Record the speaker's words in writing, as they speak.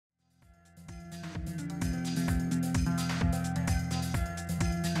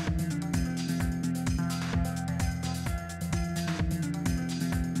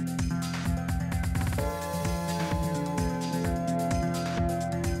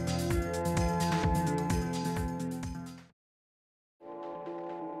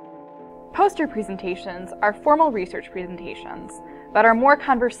Poster presentations are formal research presentations, but are more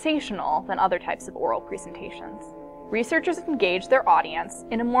conversational than other types of oral presentations. Researchers engage their audience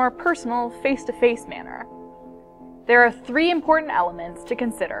in a more personal, face-to-face manner. There are 3 important elements to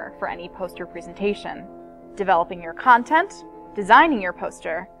consider for any poster presentation: developing your content, designing your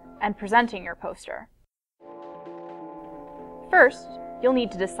poster, and presenting your poster. First, you'll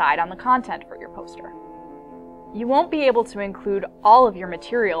need to decide on the content for your poster. You won't be able to include all of your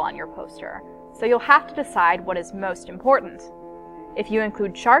material on your poster, so you'll have to decide what is most important. If you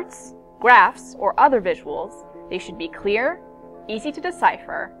include charts, graphs, or other visuals, they should be clear, easy to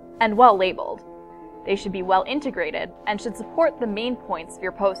decipher, and well labeled. They should be well integrated and should support the main points of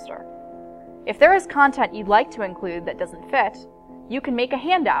your poster. If there is content you'd like to include that doesn't fit, you can make a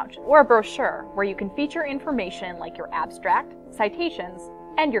handout or a brochure where you can feature information like your abstract, citations,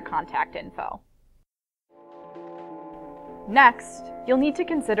 and your contact info. Next, you'll need to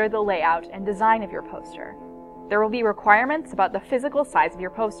consider the layout and design of your poster. There will be requirements about the physical size of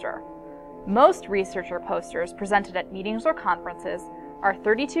your poster. Most researcher posters presented at meetings or conferences are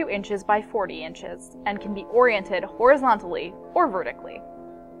 32 inches by 40 inches and can be oriented horizontally or vertically.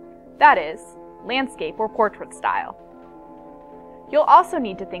 That is, landscape or portrait style. You'll also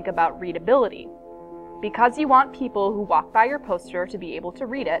need to think about readability. Because you want people who walk by your poster to be able to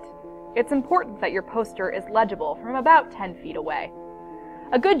read it, it's important that your poster is legible from about 10 feet away.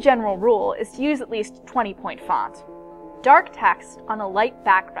 A good general rule is to use at least 20-point font. Dark text on a light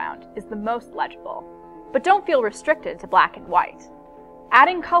background is the most legible, but don't feel restricted to black and white.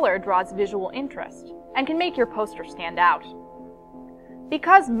 Adding color draws visual interest and can make your poster stand out.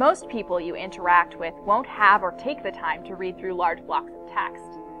 Because most people you interact with won't have or take the time to read through large blocks of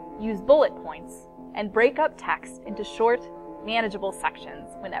text, use bullet points and break up text into short, manageable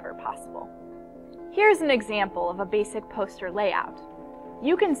sections whenever possible. Here's an example of a basic poster layout.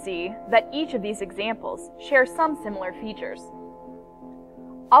 You can see that each of these examples shares some similar features.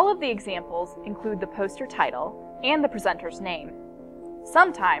 All of the examples include the poster title and the presenter's name.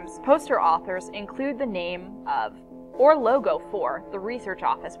 Sometimes poster authors include the name of or logo for the research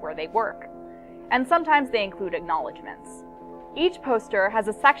office where they work, and sometimes they include acknowledgments. Each poster has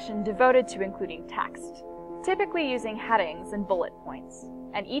a section devoted to including text, typically using headings and bullet points,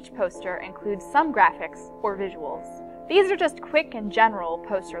 and each poster includes some graphics or visuals. These are just quick and general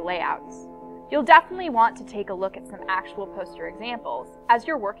poster layouts. You'll definitely want to take a look at some actual poster examples as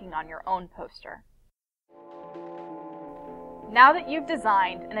you're working on your own poster. Now that you've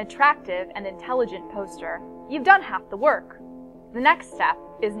designed an attractive and intelligent poster, you've done half the work. The next step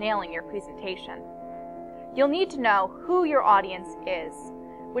is nailing your presentation. You'll need to know who your audience is,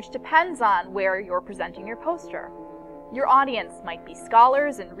 which depends on where you're presenting your poster. Your audience might be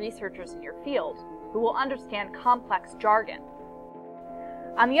scholars and researchers in your field who will understand complex jargon.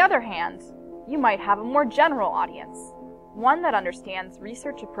 On the other hand, you might have a more general audience, one that understands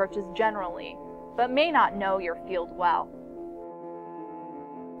research approaches generally, but may not know your field well.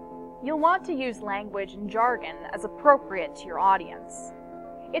 You'll want to use language and jargon as appropriate to your audience.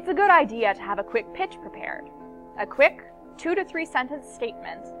 It's a good idea to have a quick pitch prepared. A quick 2 to 3 sentence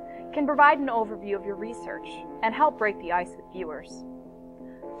statement can provide an overview of your research and help break the ice with viewers.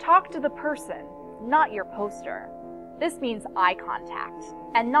 Talk to the person, not your poster. This means eye contact,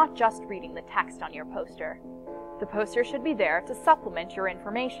 and not just reading the text on your poster. The poster should be there to supplement your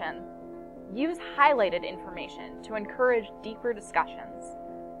information. Use highlighted information to encourage deeper discussions.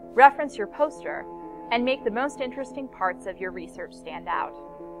 Reference your poster, and make the most interesting parts of your research stand out.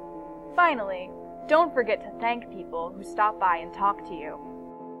 Finally, don't forget to thank people who stop by and talk to you.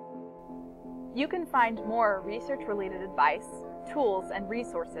 You can find more research-related advice, tools, and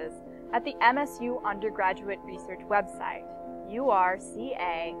resources at the MSU Undergraduate Research website,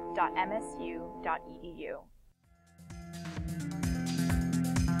 urca.msu.edu.